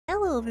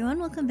everyone,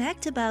 welcome back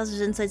to Bowser's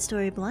Inside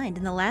Story Blind.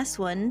 In the last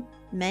one,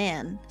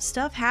 man,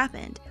 stuff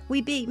happened.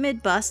 We beat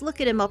Mid-Bus,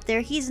 look at him up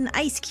there, he's an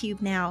ice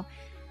cube now.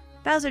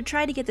 Bowser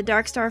tried to get the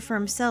Dark Star for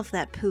himself,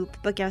 that poop,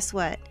 but guess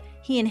what?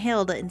 He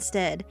inhaled it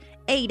instead.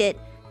 Ate it.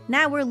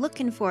 Now we're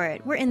looking for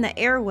it. We're in the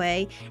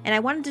airway, and I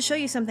wanted to show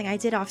you something I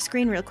did off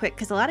screen real quick,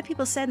 because a lot of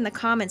people said in the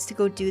comments to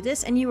go do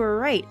this, and you were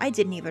right, I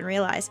didn't even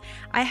realize.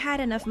 I had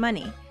enough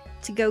money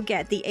to go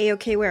get the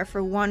AOKware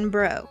for one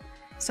bro.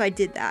 So I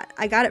did that.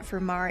 I got it for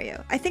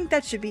Mario. I think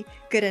that should be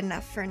good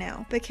enough for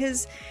now,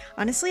 because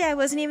honestly I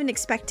wasn't even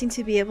expecting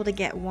to be able to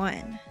get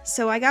one.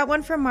 So I got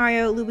one for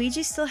Mario.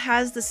 Luigi still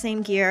has the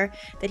same gear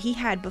that he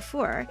had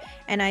before,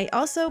 and I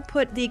also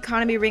put the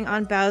economy ring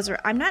on Bowser.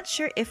 I'm not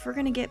sure if we're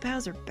gonna get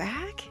Bowser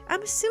back.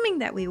 I'm assuming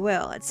that we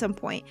will at some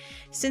point.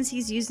 Since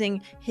he's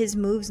using his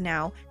moves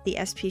now, the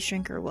SP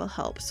Shrinker will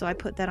help. So I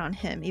put that on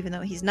him, even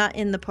though he's not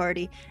in the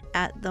party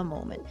at the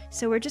moment.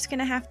 So we're just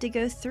gonna have to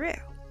go through.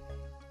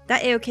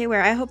 That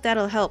AOKware, I hope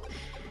that'll help.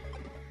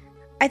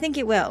 I think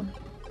it will.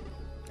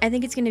 I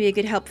think it's going to be a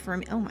good help for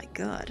me. Oh my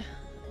god.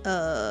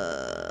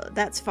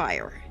 That's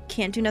fire.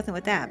 Can't do nothing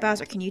with that.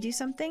 Bowser, can you do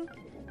something?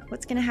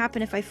 What's going to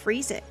happen if I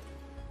freeze it?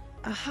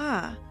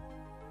 Aha.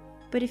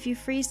 But if you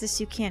freeze this,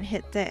 you can't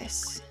hit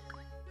this.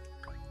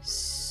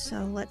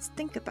 So let's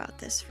think about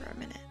this for a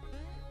minute.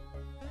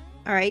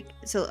 Alright,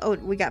 so, oh,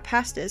 we got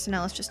past it, so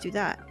now let's just do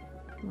that.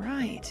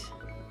 Right.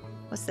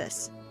 What's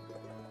this?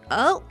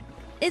 Oh!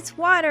 It's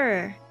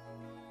water!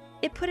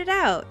 It put it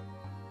out.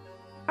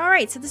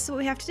 Alright, so this is what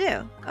we have to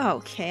do.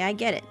 Okay, I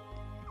get it.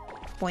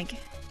 Boink.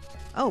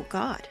 Oh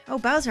god. Oh,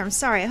 Bowser, I'm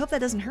sorry. I hope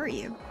that doesn't hurt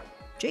you.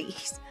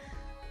 Jeez.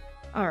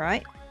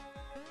 Alright.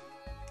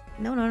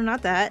 No,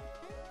 not that.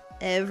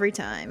 Every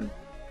time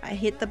I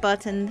hit the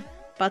button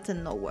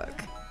will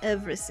work.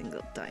 Every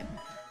single time.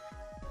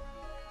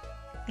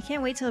 I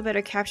can't wait till a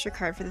better capture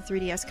card for the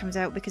 3DS comes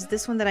out, because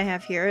this one that I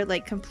have here,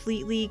 like,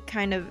 completely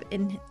kind of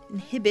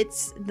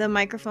inhibits the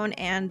microphone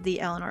and the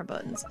L and R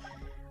buttons.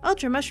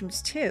 Ultra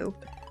Mushrooms too.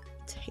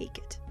 Take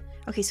it.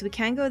 Okay, so we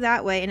can go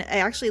that way, and it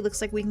actually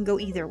looks like we can go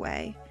either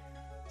way.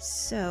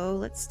 So,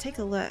 let's take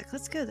a look.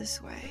 Let's go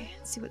this way.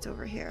 Let's see what's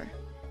over here.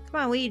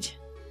 Come on, Weege.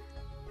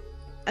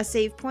 A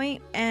save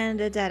point and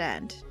a dead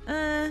end.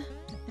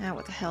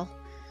 What the hell.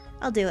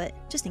 I'll do it,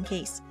 just in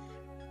case.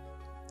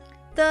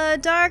 The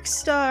Dark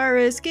Star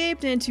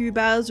escaped into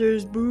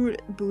Bowser's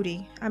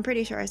booty. I'm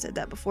pretty sure I said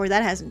that before.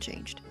 That hasn't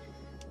changed.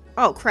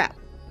 Oh, crap.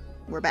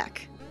 We're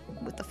back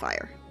with the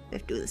fire. We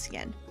have to do this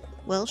again.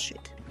 Well,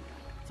 shit.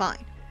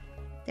 Fine.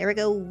 There it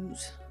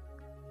goes.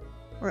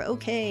 We're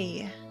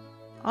okay.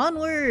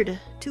 Onward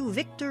to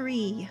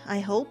victory, I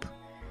hope.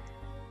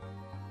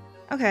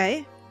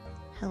 Okay.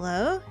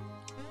 Hello?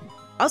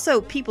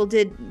 Also, people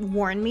did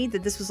warn me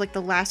that this was like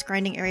the last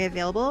grinding area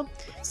available.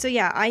 So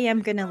yeah, I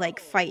am gonna like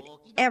fight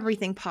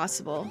everything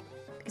possible,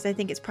 because I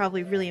think it's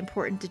probably really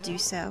important to do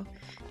so.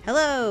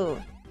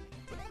 Hello!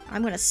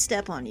 I'm gonna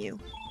step on you.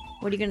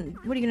 What are you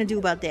gonna do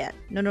about that?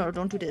 No,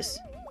 don't do this.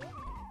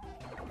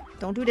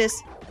 Don't do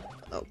this.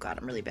 Oh god,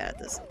 I'm really bad at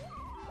this.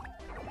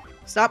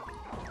 Stop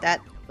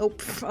that. Oh,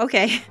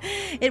 okay.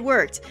 It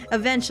worked.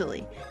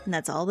 Eventually. And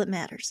that's all that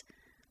matters.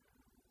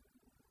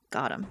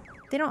 Got him.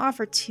 They don't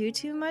offer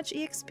too much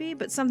EXP,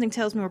 but something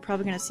tells me we're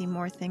probably gonna see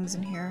more things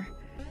in here.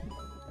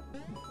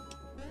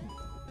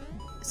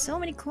 So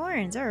many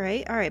corns.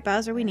 Alright,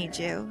 Bowser, we need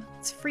you.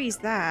 Let's freeze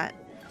that.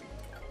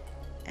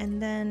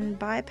 And then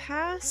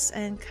bypass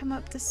and come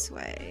up this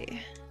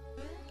way.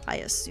 I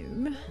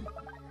assume.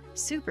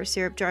 Super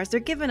syrup jars. They're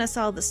giving us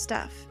all the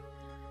stuff.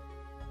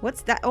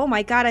 What's that? Oh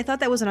my god, I thought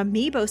that was an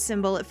amiibo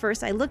symbol at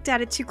first. I looked at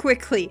it too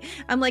quickly.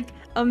 I'm like,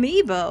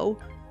 amiibo?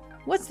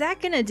 What's that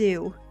gonna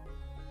do?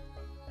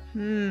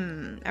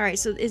 Alright,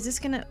 so is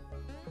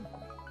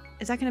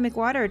that gonna make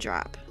water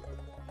drop?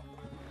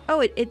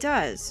 Oh, it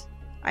does.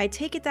 I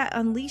take it that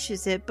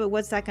unleashes it, but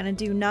what's that gonna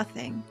do?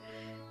 Nothing.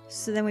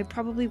 So then we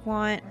probably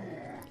want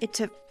it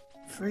to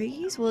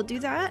freeze? Will it do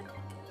that?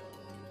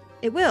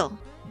 It will.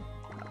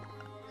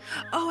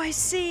 Oh, I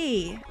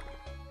see.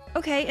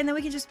 Okay, and then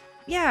we can just,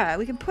 yeah,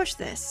 we can push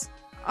this.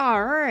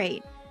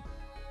 Alright.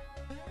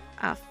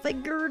 I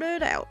figured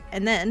it out.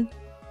 And then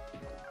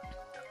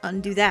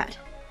undo that.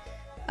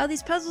 Oh,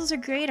 these puzzles are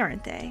great,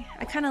 aren't they?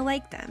 I kind of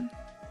like them.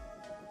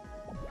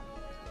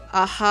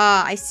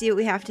 Aha, I see what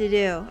we have to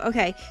do.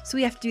 Okay, so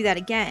we have to do that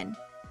again.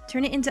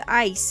 Turn it into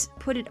ice,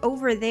 put it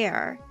over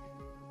there,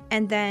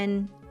 and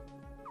then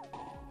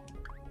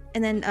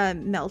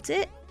melt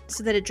it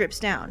so that it drips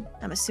down.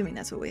 I'm assuming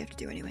that's what we have to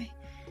do anyway.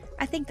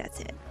 I think that's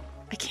it.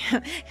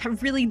 I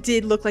really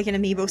did look like an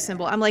amiibo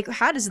symbol. I'm like,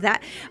 how does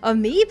that?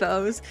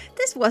 Amiibos?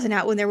 This wasn't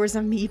out when there was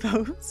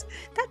amiibos.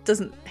 That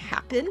doesn't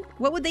happen.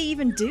 What would they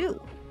even do?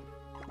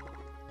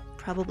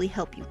 Probably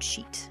help you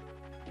cheat.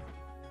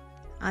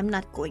 I'm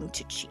not going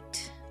to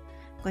cheat.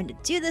 I'm going to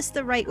do this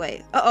the right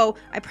way. Uh-oh,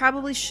 I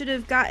probably should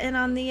have gotten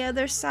on the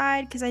other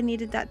side because I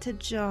needed that to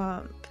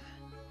jump.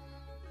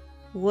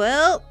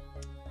 Well,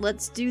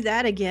 let's do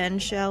that again,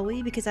 shall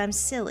we? Because I'm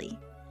silly,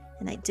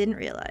 and I didn't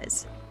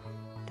realize.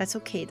 That's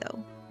okay,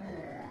 though.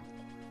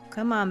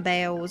 Come on,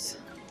 Bowser.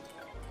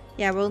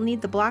 Yeah, we'll need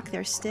the block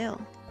there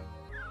still.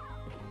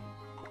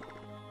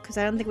 Because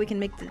I don't think we can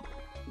make the...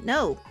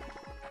 No.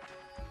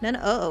 No, no.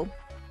 Uh-oh.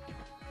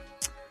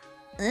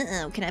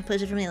 Uh-oh. Can I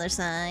push it from the other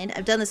side?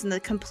 I've done this in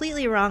the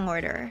completely wrong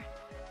order.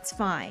 It's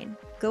fine.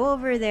 Go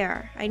over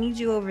there. I need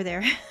you over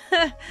there.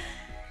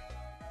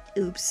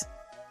 Oops.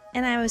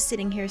 And I was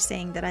sitting here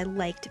saying that I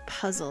liked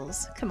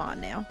puzzles. Come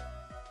on now.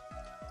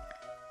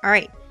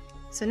 Alright.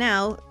 So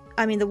now,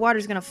 I mean, the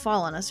water's gonna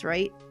fall on us,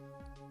 right?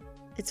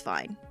 It's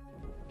fine.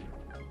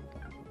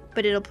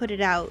 But it'll put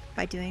it out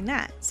by doing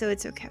that, so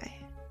it's okay.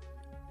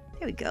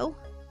 There we go.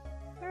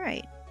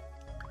 Alright.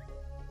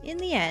 In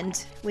the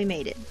end, we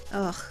made it.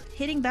 Ugh,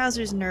 hitting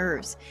Bowser's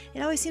nerves.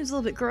 It always seems a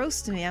little bit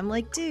gross to me. I'm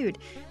like, dude,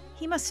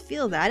 he must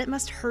feel that. It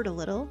must hurt a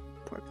little.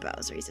 Poor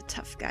Bowser, he's a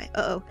tough guy.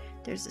 Uh-oh,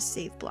 there's a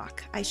save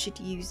block. I should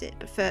use it,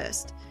 but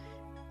first...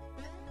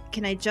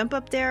 Can I jump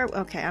up there?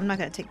 Okay, I'm not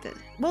gonna take the...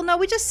 Well, no,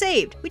 we just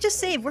saved. We just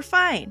saved. We're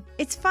fine.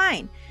 It's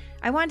fine.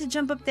 I wanted to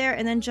jump up there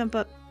and then jump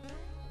up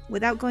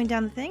without going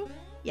down the thing?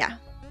 Yeah.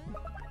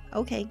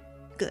 Okay,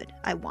 good.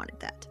 I wanted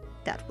that.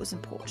 That was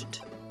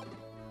important.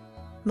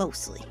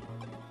 Mostly.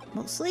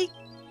 Mostly?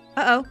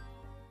 Uh-oh.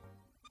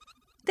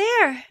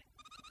 There!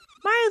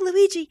 Mario,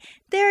 Luigi,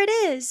 there it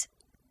is!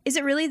 Is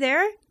it really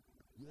there?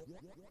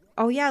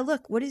 Oh yeah,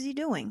 look, what is he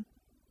doing?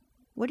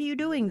 What are you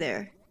doing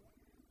there?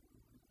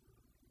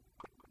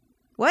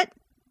 What?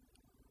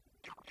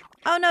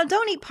 Oh no,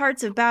 don't eat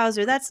parts of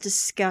Bowser. That's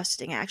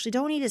disgusting, actually.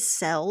 Don't eat his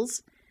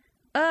cells.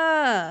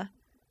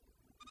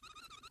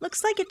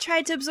 Looks like it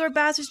tried to absorb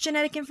Bowser's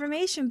genetic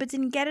information, but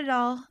didn't get it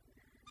all.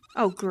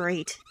 Oh,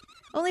 great.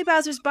 Only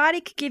Bowser's body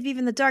could give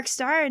even the Dark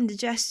Star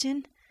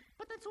indigestion.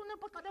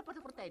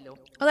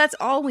 Oh, that's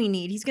all we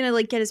need. He's gonna,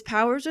 like, get his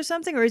powers or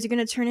something? Or is he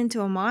gonna turn into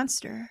a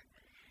monster?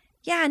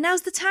 Yeah,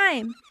 now's the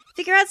time.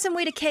 Figure out some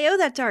way to KO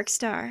that Dark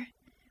Star.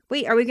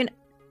 Wait, are we gonna...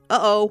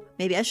 Uh-oh.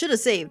 Maybe I should have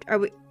saved. Are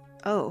we...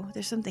 Oh,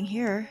 there's something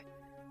here.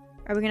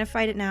 Are we gonna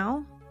fight it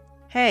now?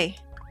 Hey.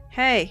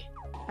 Hey.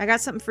 I got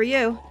something for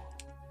you.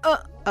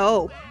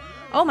 Oh.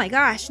 Oh my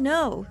gosh,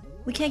 no.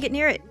 We can't get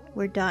near it.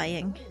 We're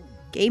dying.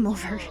 Game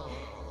over.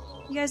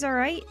 You guys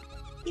alright?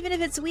 Even if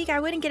it's weak, I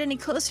wouldn't get any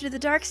closer to the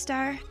Dark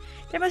Star.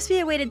 There must be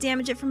a way to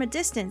damage it from a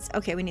distance.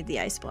 Okay, we need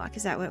the ice block.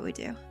 Is that what we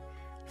do?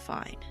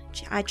 Fine.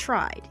 I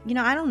tried. You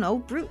know, I don't know.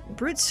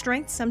 Brute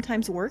strength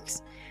sometimes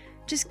works.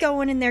 Just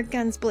going in there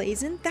guns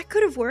blazing. That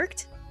could have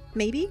worked.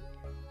 Maybe.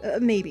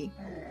 Maybe.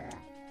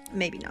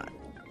 Maybe not.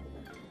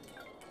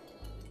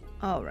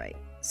 Alright.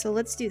 So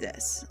let's do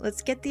this.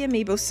 Let's get the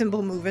amiibo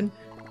symbol moving.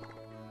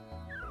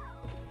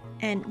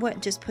 And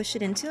what, just push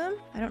it into him?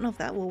 I don't know if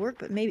that will work,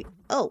 but maybe...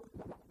 Oh,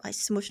 I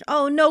smushed...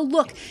 Oh no,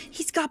 look!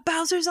 He's got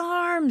Bowser's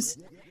arms!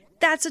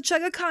 That's a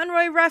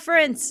Chugga-Conroy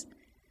reference!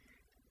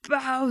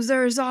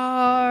 Bowser's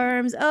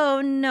arms! Oh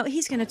no,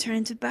 he's gonna turn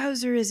into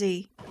Bowser, is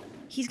he?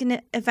 He's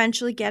gonna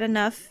eventually get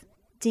enough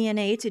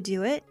DNA to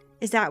do it?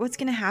 Is that what's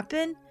gonna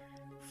happen?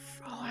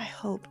 Oh, I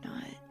hope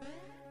not.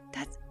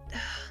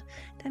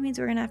 That means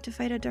we're gonna have to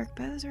fight a Dark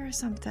Bowser or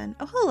something.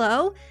 Oh,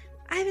 hello!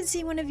 I haven't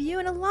seen one of you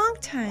in a long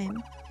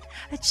time.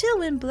 A chill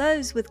wind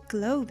blows with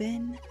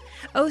globin.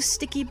 Oh,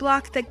 sticky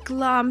block that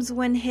gloms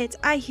when hit,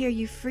 I hear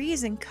you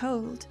freezing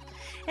cold.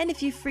 And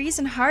if you freeze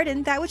and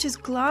harden, that which is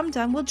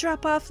glommed on will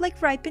drop off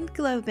like ripened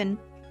globin.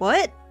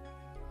 What?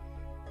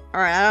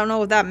 Alright, I don't know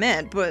what that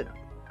meant, but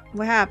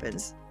what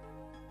happens?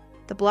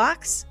 The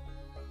blocks?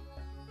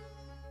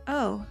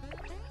 Oh.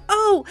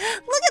 Oh!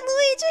 Look at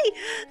Luigi!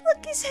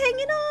 Look, he's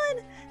hanging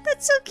on!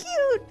 That's so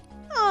cute!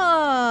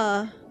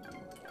 Aww.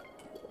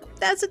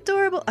 That's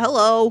adorable.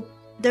 Hello!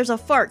 There's a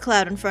fart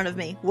cloud in front of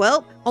me.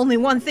 Well, only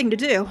one thing to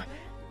do.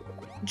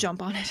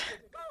 Jump on it.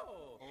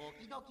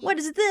 What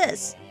is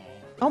this?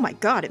 Oh my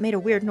god, it made a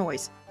weird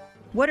noise.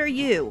 What are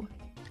you?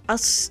 A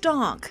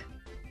stonk.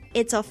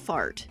 It's a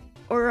fart.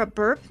 Or a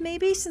burp,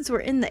 maybe, since we're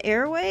in the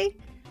airway?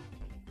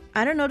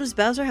 I don't know, does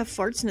Bowser have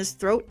farts in his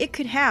throat? It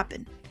could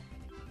happen.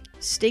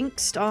 Stink,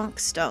 stonk,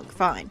 stunk.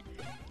 Fine.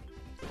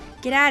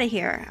 Get out of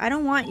here. I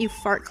don't want you,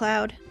 fart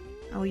cloud.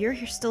 Oh, you're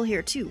still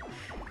here, too.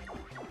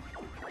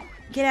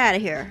 Get out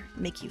of here.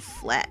 Make you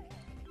flat.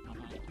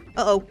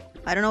 Uh-oh.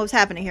 I don't know what's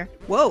happening here.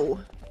 Whoa.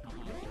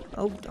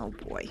 Oh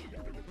boy.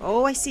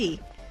 Oh, I see.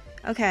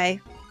 Okay.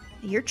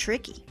 You're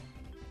tricky.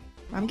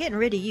 I'm getting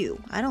rid of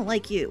you. I don't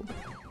like you.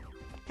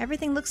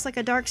 Everything looks like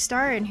a dark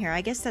star in here.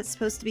 I guess that's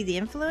supposed to be the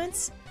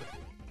influence?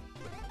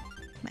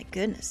 My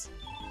goodness.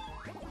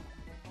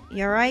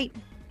 You alright?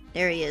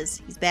 There he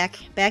is. He's back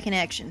in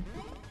action.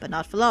 But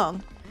not for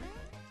long.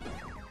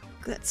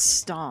 Good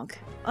stonk.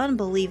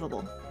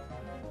 Unbelievable.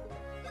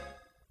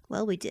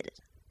 Well, we did it.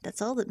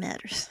 That's all that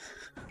matters.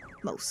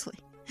 Mostly.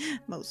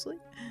 Mostly.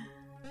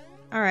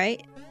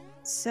 Alright.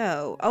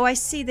 So, oh, I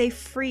see, they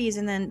freeze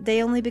and then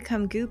they only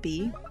become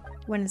goopy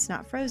when it's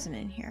not frozen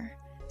in here.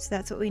 So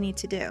that's what we need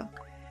to do.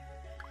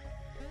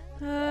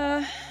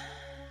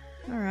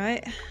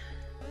 Alright.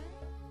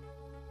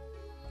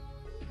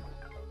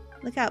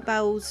 Look out,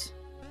 Bowls.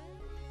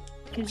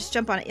 You can just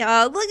jump on it.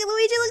 Oh, look at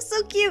Luigi, looks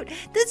so cute!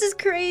 This is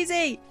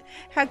crazy!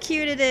 How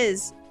cute it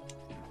is!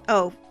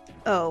 Oh,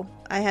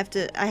 I have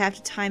to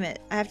time it.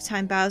 I have to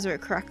time Bowser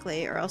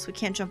correctly or else we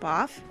can't jump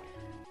off.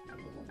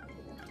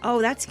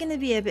 Oh, that's gonna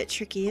be a bit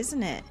tricky,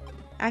 isn't it?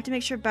 I have to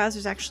make sure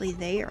Bowser's actually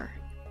there.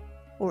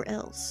 Or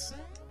else.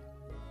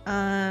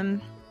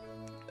 Can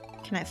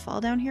I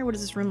fall down here? What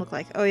does this room look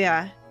like? Oh,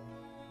 yeah.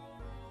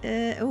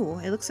 Oh,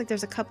 it looks like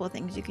there's a couple of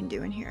things you can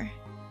do in here.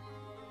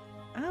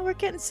 Oh, we're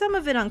getting some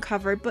of it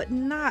uncovered, but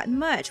not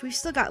much. We've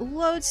still got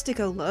loads to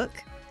go look.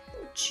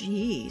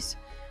 Jeez.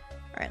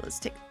 Alright, let's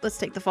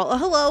take the fall. Oh,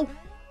 hello!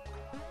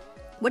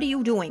 What are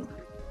you doing?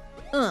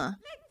 Oh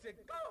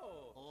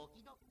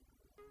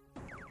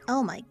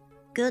my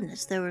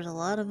goodness, there was a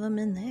lot of them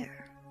in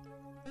there.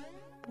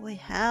 Boy,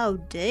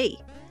 howdy.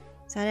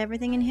 Is that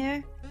everything in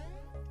here?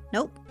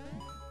 Nope.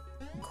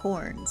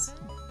 Corns.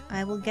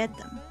 I will get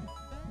them.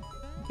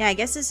 Yeah, I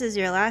guess this is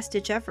your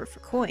last-ditch effort for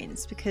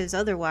coins, because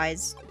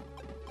otherwise,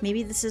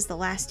 maybe this is the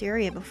last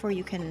area before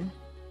you can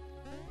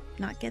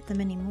not get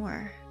them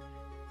anymore.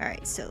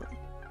 Alright, so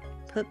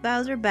put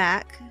Bowser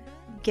back.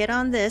 Get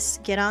on this.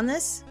 Get on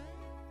this.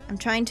 I'm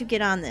trying to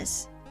get on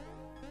this.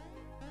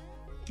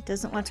 It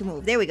doesn't want to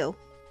move. There we go.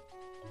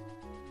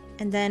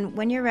 And then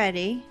when you're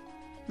ready,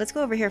 let's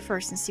go over here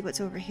first and see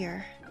what's over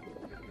here.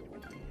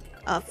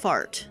 A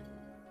fart.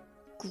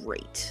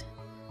 Great.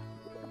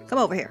 Come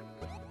over here.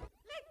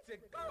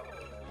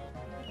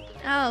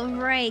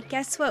 Alright,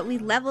 guess what? We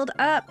leveled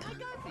up.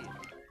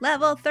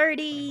 Level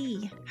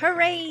 30!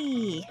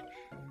 Hooray!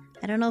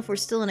 I don't know if we're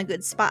still in a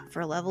good spot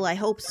for a level. I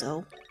hope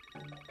so.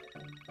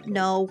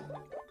 No.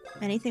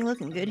 Anything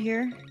looking good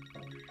here?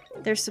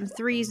 There's some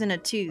 3s and a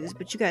 2s,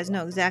 but you guys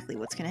know exactly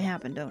what's going to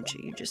happen, don't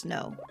you? You just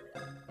know.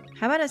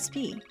 How about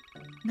SP?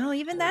 No,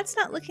 even that's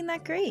not looking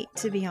that great,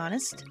 to be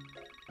honest.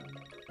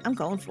 I'm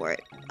going for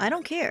it. I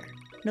don't care.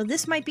 No,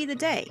 this might be the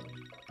day.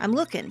 I'm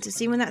looking to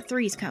see when that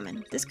 3's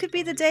coming. This could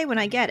be the day when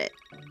I get it.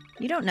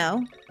 You don't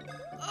know.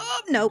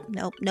 Oh, nope,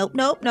 nope, nope,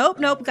 nope, nope,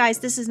 nope. Guys,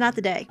 this is not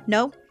the day.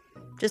 No.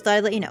 Just thought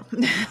I'd let you know.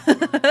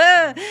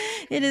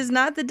 It is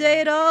not the day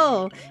at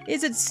all.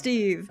 Is it,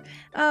 Steve?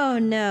 Oh,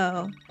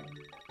 no.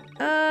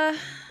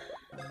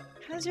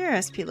 How's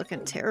your SP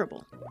looking?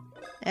 Terrible.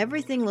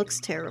 Everything looks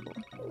terrible.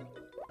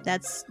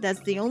 That's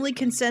the only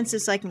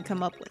consensus I can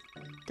come up with.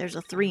 There's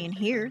a 3 in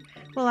here.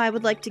 Well, I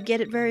would like to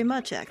get it very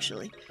much,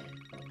 actually.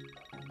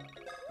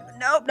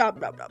 Nope, nope,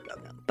 nope, nope, nope,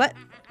 nope. But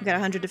I got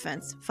 100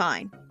 defense.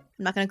 Fine.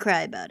 I'm not gonna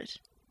cry about it.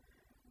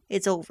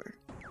 It's over.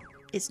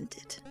 Isn't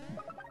it?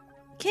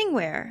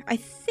 Kingware. I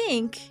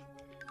think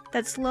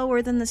that's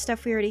lower than the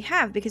stuff we already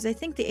have, because I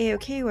think the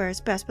AOK wear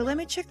is best. But let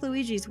me check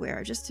Luigi's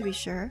wear, just to be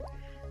sure.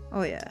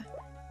 Oh, yeah.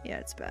 Yeah,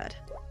 it's bad.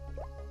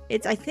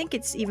 I think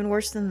it's even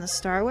worse than the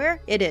Starware.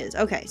 It is.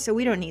 Okay, so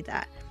we don't need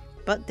that.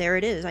 But there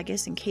it is, I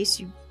guess, in case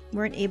you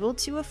weren't able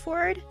to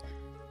afford.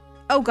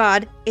 Oh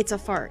god, it's a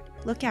fart.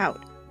 Look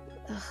out.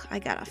 Ugh, I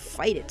gotta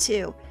fight it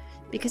too.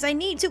 Because I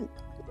need to.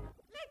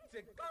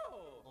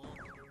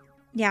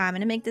 Yeah, I'm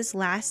gonna make this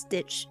last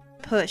ditch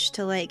push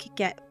to like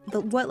get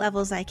what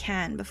levels I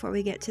can before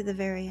we get to the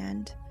very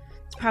end.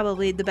 It's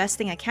probably the best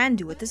thing I can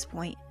do at this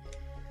point.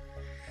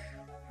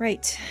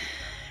 Right.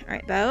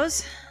 Alright,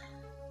 Bows.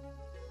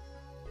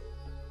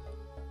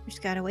 We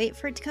just gotta wait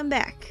for it to come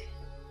back.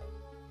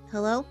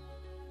 Hello?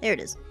 There it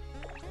is.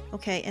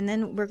 Okay, and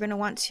then we're gonna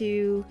want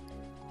to...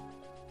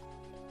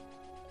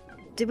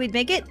 Did we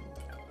make it?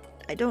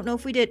 I don't know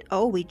if we did.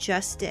 Oh, we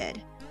just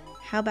did.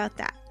 How about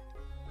that?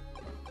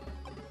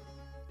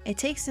 It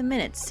takes a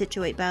minute to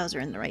situate Bowser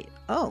in the right...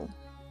 Oh.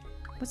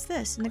 What's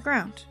this in the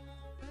ground?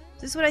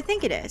 Is this what I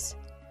think it is?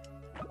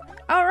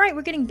 Alright,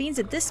 we're getting beans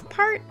at this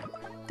part?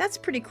 That's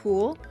pretty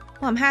cool.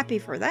 Well, I'm happy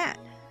for that.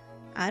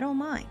 I don't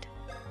mind.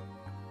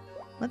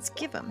 Let's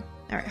give him.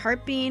 Alright,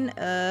 heart bean.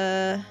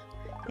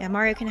 Yeah,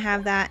 Mario can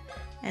have that.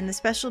 And the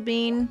special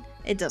bean,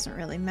 it doesn't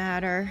really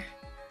matter.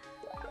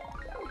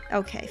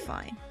 Okay,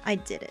 fine. I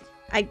did it.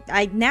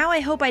 Now I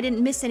hope I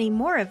didn't miss any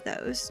more of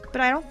those,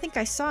 but I don't think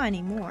I saw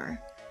any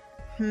more.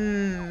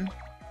 I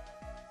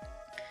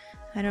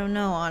don't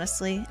know,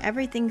 honestly.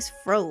 Everything's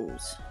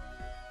froze.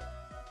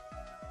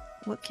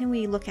 What can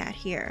we look at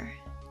here?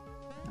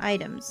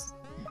 Items.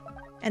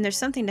 And there's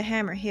something to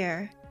hammer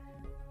here.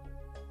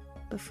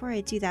 Before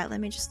I do that, let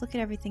me just look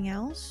at everything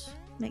else.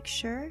 Make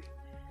sure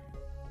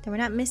that we're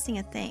not missing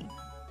a thing.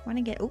 I want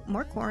to get... Oh,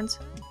 more corns.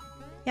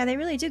 Yeah, they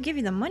really do give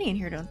you the money in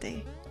here, don't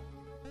they?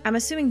 I'm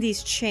assuming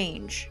these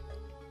change.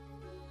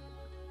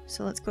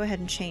 So let's go ahead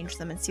and change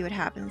them and see what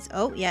happens.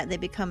 Oh, yeah, they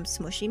become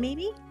smushy,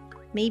 maybe?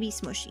 Maybe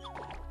smushy.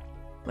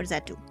 What does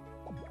that do?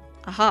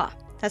 Aha!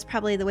 That's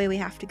probably the way we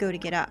have to go to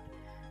get up.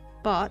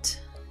 But,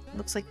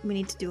 looks like we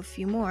need to do a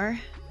few more.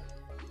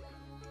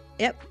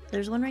 Yep,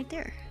 there's one right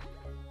there.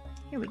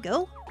 Here we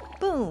go.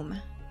 Boom!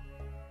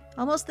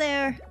 Almost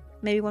there.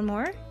 Maybe one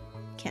more?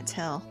 Can't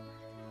tell.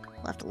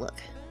 We'll have to look.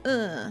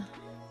 Ugh.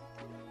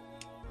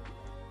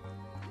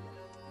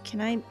 Can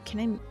I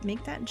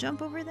make that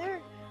jump over there?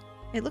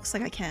 It looks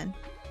like I can.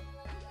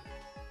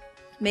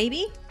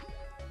 Maybe?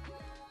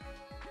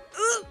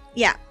 Ooh,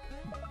 yeah.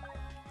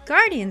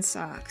 Guardian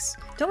socks.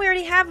 Don't we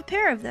already have a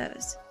pair of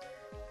those?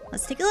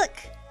 Let's take a look.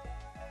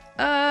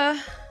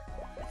 I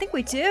think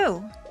we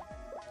do.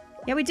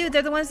 Yeah, we do.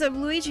 They're the ones that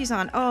Luigi's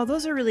on. Oh,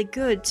 those are really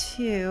good,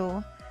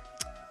 too.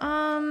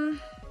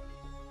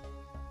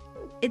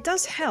 It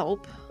does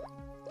help.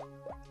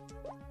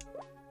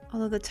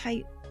 Although the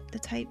tight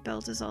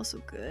belt is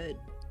also good.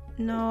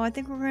 No, I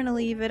think we're gonna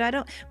leave it.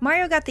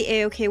 Mario got the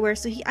A-OK wear,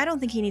 so I don't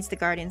think he needs the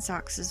Guardian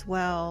socks as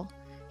well.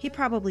 He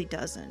probably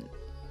doesn't.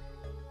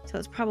 So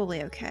it's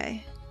probably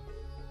okay.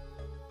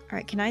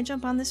 Alright, can I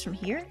jump on this from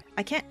here?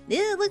 I can't.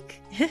 Ew, look!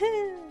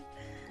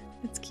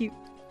 That's cute.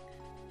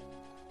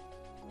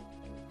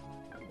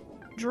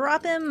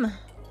 Drop him!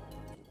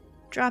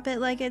 Drop it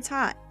like it's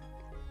hot.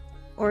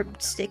 Or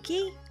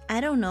sticky? I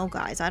don't know,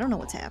 guys. I don't know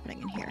what's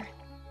happening in here.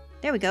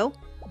 There we go.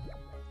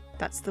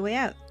 That's the way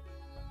out.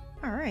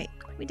 Alright,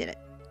 we did it.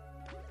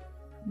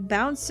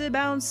 Bouncy,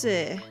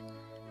 bouncy.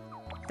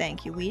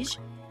 Thank you, Weege.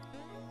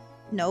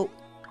 Nope.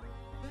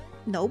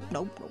 Nope,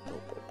 nope, nope,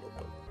 nope, nope,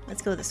 nope.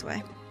 Let's go this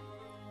way.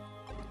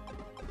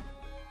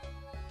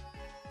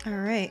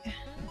 Alright.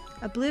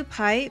 A blue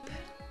pipe.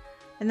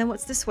 And then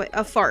what's this way?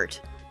 A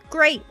fart.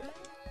 Great!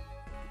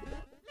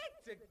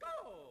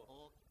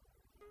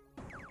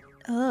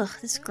 Ugh,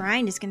 this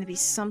grind is gonna be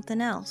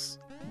something else.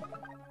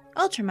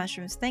 Ultra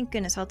mushrooms, thank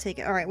goodness, I'll take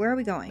it. Alright, where are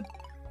we going?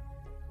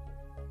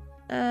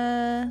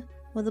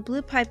 Well, the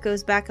blue pipe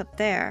goes back up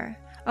there.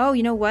 Oh,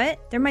 you know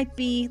what? There might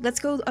be... Let's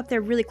go up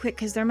there really quick,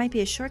 because there might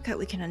be a shortcut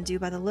we can undo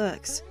by the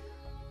looks.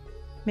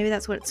 Maybe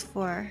that's what it's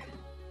for.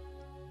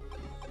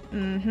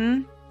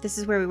 Mm-hmm. This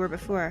is where we were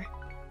before.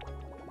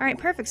 Alright,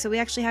 perfect. So we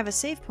actually have a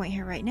save point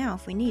here right now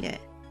if we need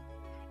it.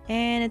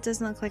 And it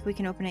doesn't look like we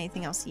can open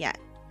anything else yet.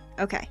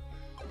 Okay.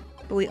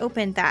 But we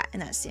opened that,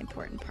 and that's the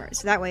important part.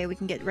 So that way we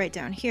can get right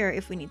down here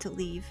if we need to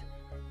leave.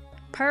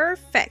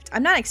 Perfect.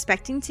 I'm not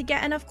expecting to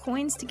get enough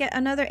coins to get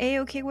another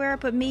A-OK wear,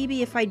 but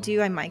maybe if I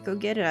do, I might go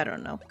get it. I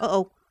don't know.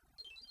 Uh-oh.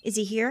 Is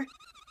he here?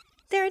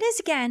 There it is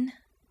again.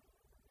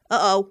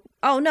 Uh-oh.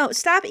 Oh, no.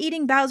 Stop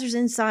eating Bowser's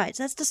insides.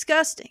 That's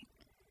disgusting.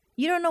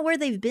 You don't know where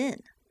they've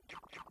been.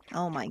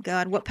 Oh, my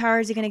God. What power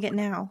is he going to get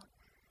now?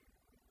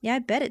 Yeah, I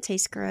bet it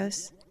tastes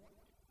gross.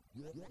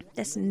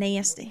 That's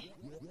nasty.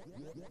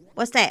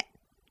 What's that?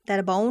 That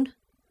a bone?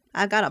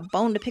 I got a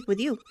bone to pick with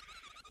you.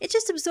 It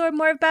just absorbed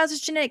more of Bowser's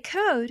genetic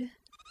code.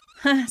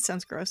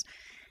 Sounds gross.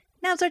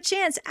 Now's our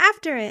chance.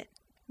 After it.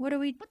 What are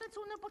we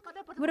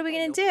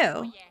gonna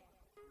do?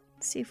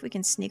 Let's see if we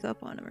can sneak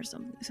up on him or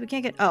something. So we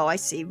can't get... Oh, I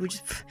see. We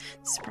just...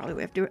 This is probably what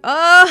we have to do.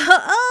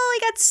 Oh,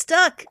 he got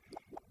stuck.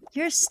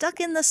 You're stuck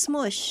in the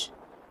smush.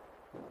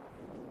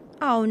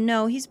 Oh,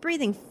 no. He's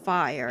breathing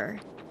fire.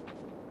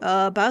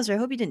 Bowser, I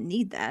hope you didn't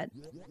need that.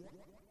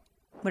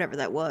 Whatever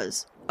that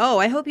was. Oh,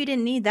 I hope you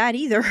didn't need that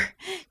either.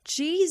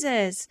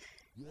 Jesus.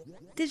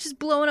 They're just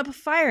blowing up a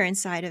fire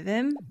inside of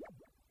him.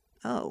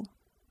 Oh.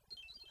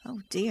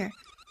 Oh, dear.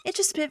 It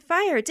just spit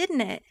fire,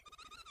 didn't it?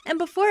 And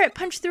before it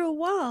punched through a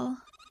wall.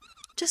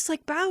 Just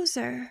like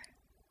Bowser.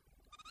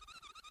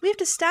 We have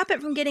to stop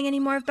it from getting any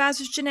more of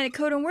Bowser's genetic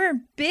code, and we're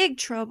in big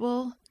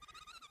trouble.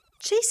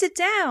 Chase it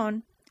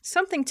down.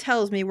 Something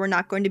tells me we're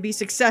not going to be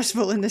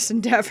successful in this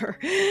endeavor.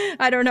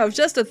 I don't know,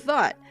 just a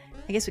thought.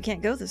 I guess we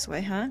can't go this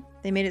way, huh?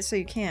 They made it so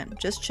you can't.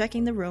 Just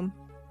checking the room.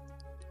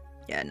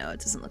 Yeah, no, it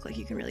doesn't look like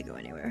you can really go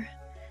anywhere.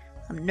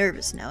 I'm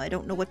nervous now. I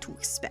don't know what to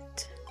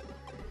expect.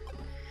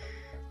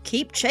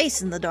 Keep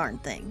chasing the darn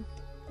thing.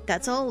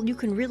 That's all you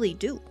can really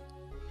do.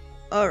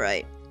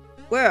 Alright.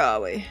 Where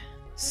are we?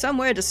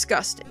 Somewhere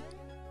disgusting.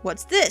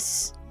 What's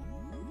this?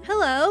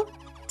 Hello.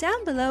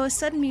 Down below, a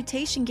sudden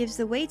mutation gives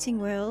the waiting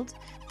world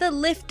the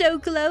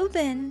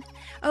Liftoglobin.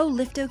 Oh,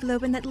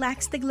 Liftoglobin that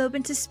lacks the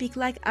globin to speak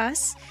like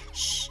us.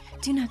 Shh,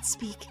 do not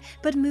speak,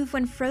 but move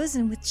when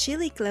frozen with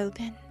chili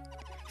globin.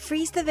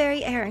 Freeze the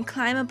very air and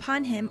climb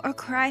upon him, or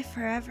cry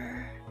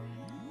forever.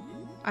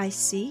 I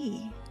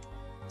see.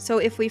 So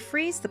if we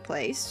freeze the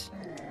place,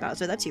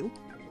 Bowser, that's you,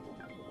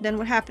 then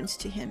what happens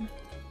to him?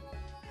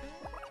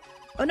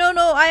 Oh, no,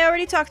 no, I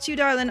already talked to you,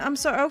 darling. I'm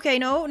sorry. Okay,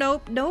 no,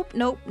 nope, nope,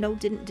 nope, no,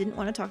 didn't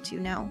want to talk to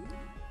you now.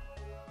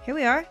 Here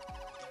we are.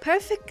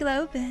 Perfect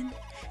globin.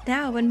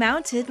 Now, when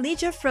mounted,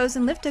 lead your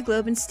frozen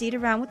Liftoglobin steed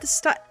around with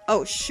the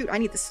Oh, shoot, I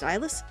need the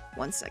stylus?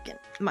 1 second.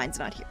 Mine's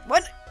not here.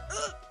 What?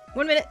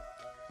 1 minute.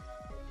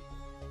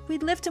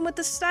 We'd lift him with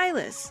the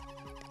stylus.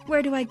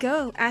 Where do I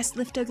go? Asked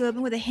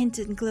Liftoglobin with a hint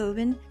in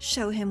globin.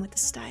 Show him with the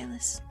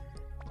stylus.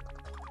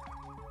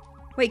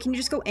 Wait, can you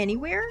just go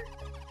anywhere?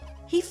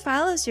 He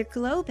follows your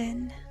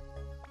globin.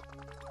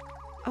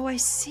 Oh, I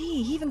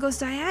see. He even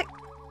goes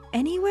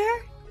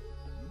anywhere?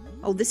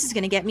 Oh, this is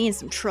gonna get me in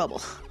some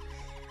trouble.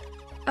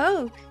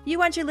 Oh, you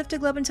want your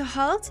Liftoglobin to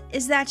halt?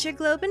 Is that your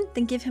globin?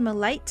 Then give him a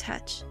light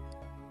touch.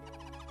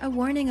 A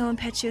warning, O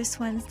impetuous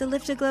ones. The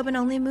Liftoglobin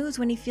only moves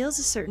when he feels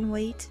a certain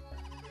weight.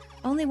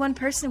 Only one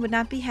person would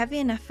not be heavy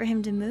enough for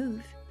him to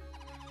move.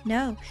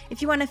 No,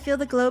 if you want to feel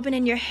the globin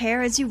in your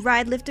hair as you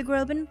ride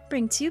Liftoglobin,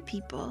 bring 2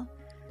 people.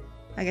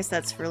 I guess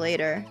that's for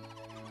later.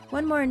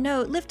 One more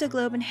note,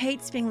 Liftoglobin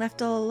hates being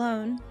left all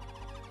alone.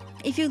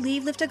 If you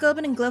leave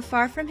Liftoglobin and glow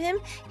far from him,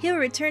 he'll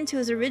return to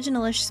his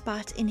original-ish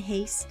spot in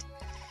haste.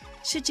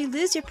 Should you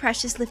lose your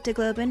precious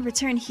Liftoglobin,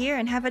 return here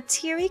and have a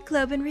teary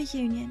Globin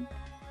reunion.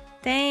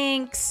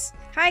 Thanks.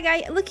 Hi,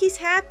 guy. Look, he's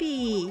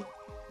happy.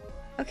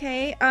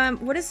 Okay,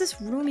 what does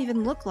this room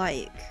even look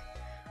like?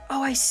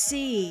 Oh, I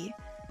see.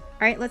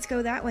 Alright, let's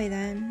go that way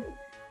then.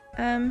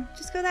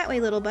 Just go that way,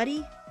 little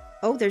buddy.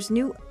 Oh, there's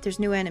new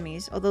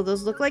enemies. Although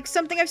those look like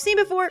something I've seen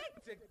before.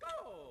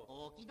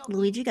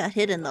 Luigi got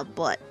hit in the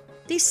butt.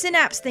 These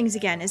synapse things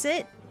again, is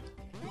it?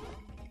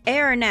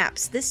 Air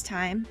naps this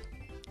time.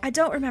 I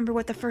don't remember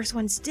what the first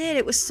ones did.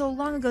 It was so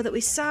long ago that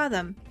we saw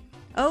them.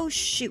 Oh,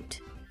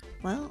 shoot.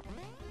 Well.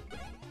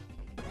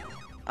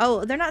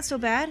 Oh, they're not so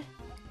bad.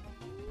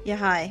 Yeah,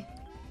 hi.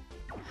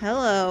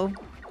 Hello.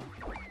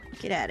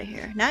 Get out of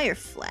here. Now you're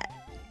flat.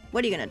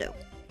 What are you gonna do?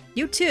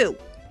 You too.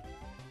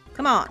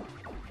 Come on.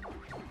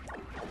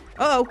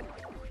 Uh-oh.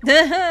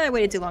 I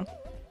waited too long.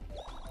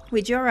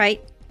 Ouija,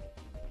 alright?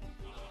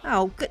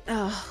 Oh, good.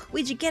 Oh,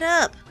 Ouija, get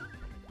up.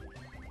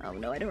 Oh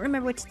no, I don't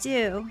remember what to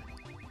do.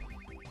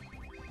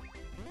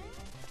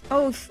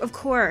 Oh, of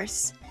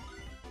course.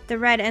 The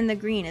red and the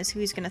green is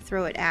who he's gonna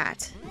throw it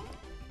at.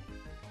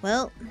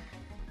 Well,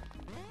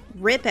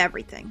 rip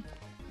everything.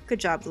 Good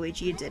job,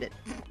 Luigi, you did it.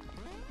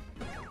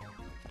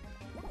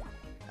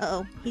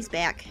 Uh-oh, he's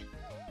back.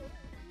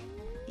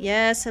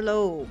 Yes,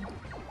 hello.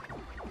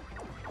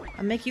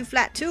 I'll make you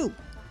flat too.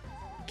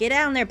 Get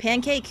down there,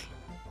 pancake.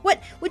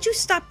 What? Would you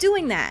stop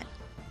doing that?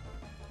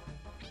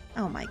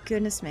 Oh my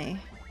goodness me.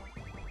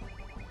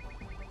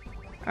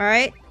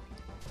 Alright.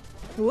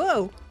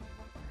 Whoa.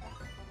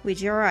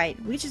 Ouija, alright.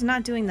 Ouija's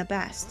not doing the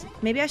best.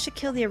 Maybe I should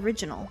kill the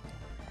original.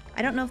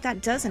 I don't know if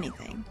that does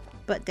anything.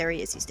 But there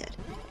he is, he's dead.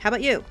 How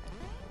about you?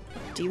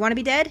 Do you want to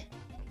be dead?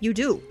 You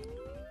do.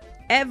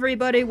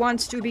 Everybody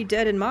wants to be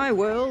dead in my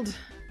world.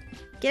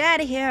 Get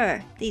out of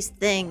here, these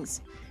things.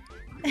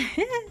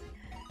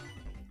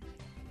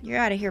 You're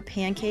out of here,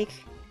 pancake.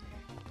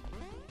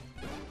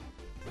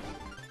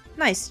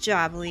 Nice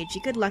job, Luigi.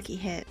 Good lucky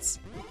hits.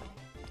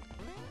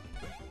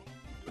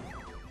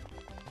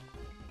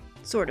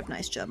 Sort of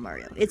nice job,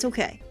 Mario. It's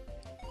okay.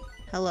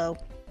 Hello.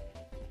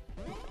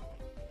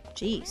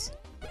 Jeez.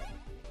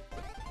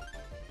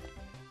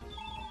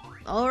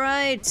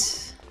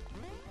 Alright.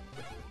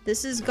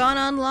 This has gone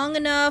on long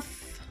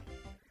enough.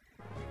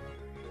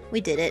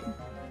 We did it.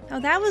 Oh,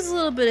 that was a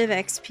little bit of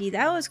XP.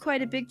 That was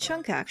quite a big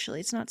chunk, actually.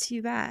 It's not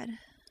too bad.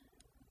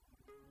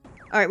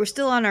 Alright, we're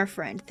still on our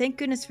friend. Thank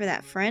goodness for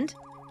that, friend.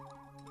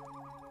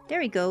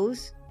 There he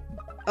goes.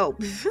 Oh.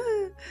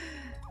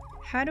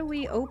 How do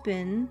we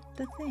open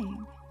the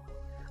thing?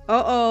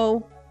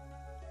 Uh-oh.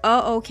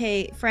 Oh,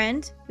 okay.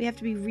 Friend, we have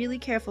to be really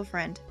careful,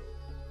 friend.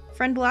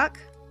 Friend block.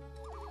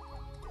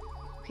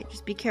 Okay,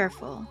 just be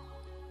careful.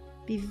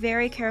 Be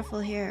very careful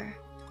here.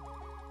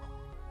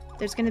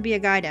 There's gonna be a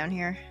guy down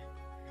here.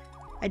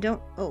 I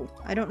don't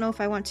know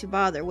if I want to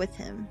bother with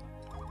him.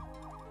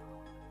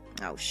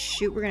 Oh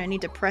shoot, we're gonna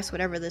need to press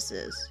whatever this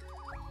is.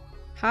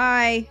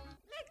 Hi!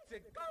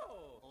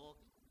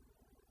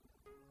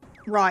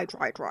 Right.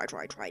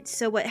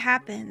 So what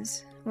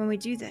happens when we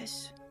do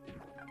this?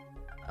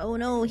 Oh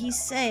no, he's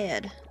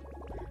sad.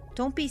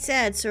 Don't be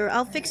sad, sir.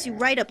 I'll fix you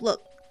right up.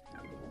 Look.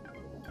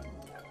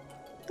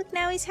 Look,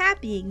 now he's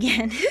happy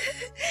again.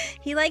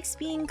 He likes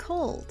being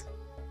cold.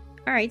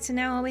 Alright, so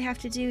now all we have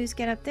to do is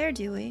get up there,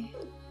 do we?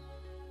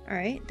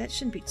 Alright, that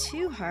shouldn't be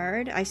too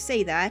hard. I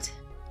say that.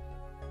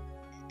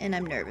 And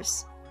I'm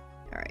nervous.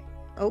 Alright.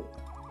 Oh,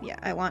 yeah,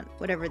 I want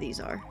whatever these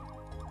are.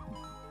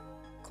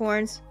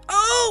 Corns.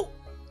 Oh!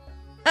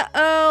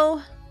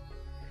 Uh-oh!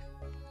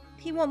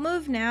 He won't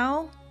move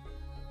now.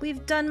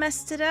 We've done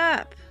messed it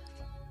up.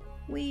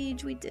 We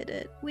did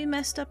it. We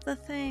messed up the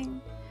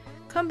thing.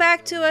 Come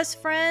back to us,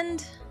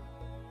 friend.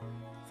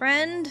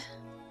 Friend?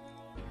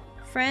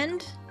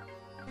 Friend?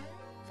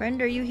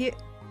 Friend, are you here?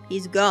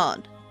 He's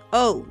gone.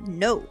 Oh,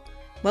 no.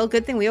 Well,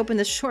 good thing we opened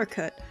the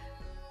shortcut.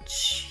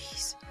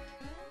 Jeez.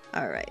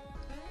 Alright.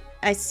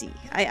 I see.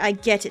 I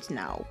get it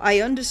now.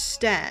 I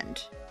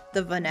understand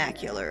the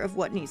vernacular of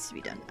what needs to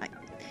be done.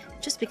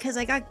 Just because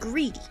I got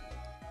greedy.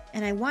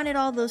 And I wanted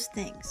all those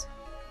things.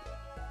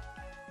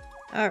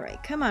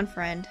 Alright, come on,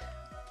 friend.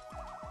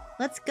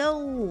 Let's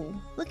go.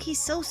 Look,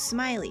 he's so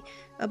smiley.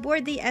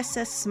 Aboard the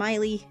SS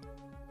Smiley.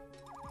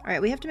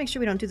 Alright, we have to make sure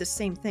we don't do the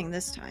same thing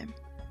this time.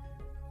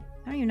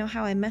 I don't even know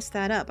how I messed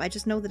that up. I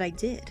just know that I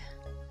did.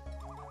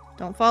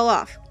 Don't fall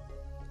off.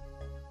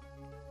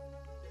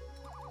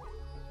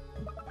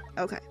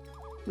 Okay.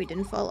 We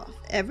didn't fall off.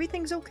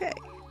 Everything's okay.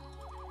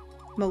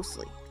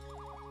 Mostly.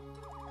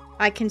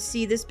 I can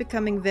see this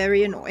becoming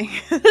very annoying.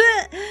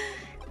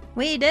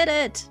 We did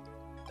it!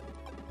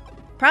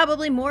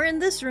 Probably more in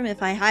this room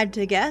if I had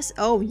to guess.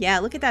 Oh yeah,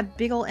 look at that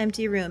big ol'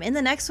 empty room. In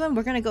the next one,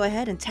 we're gonna go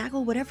ahead and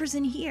tackle whatever's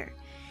in here.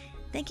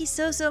 Thank you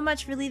so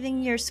much for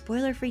leaving your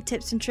spoiler-free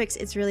tips and tricks.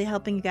 It's really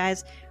helping you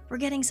guys. We're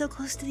getting so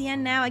close to the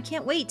end now. I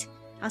can't wait.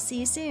 I'll see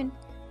you soon.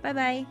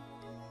 Bye-bye.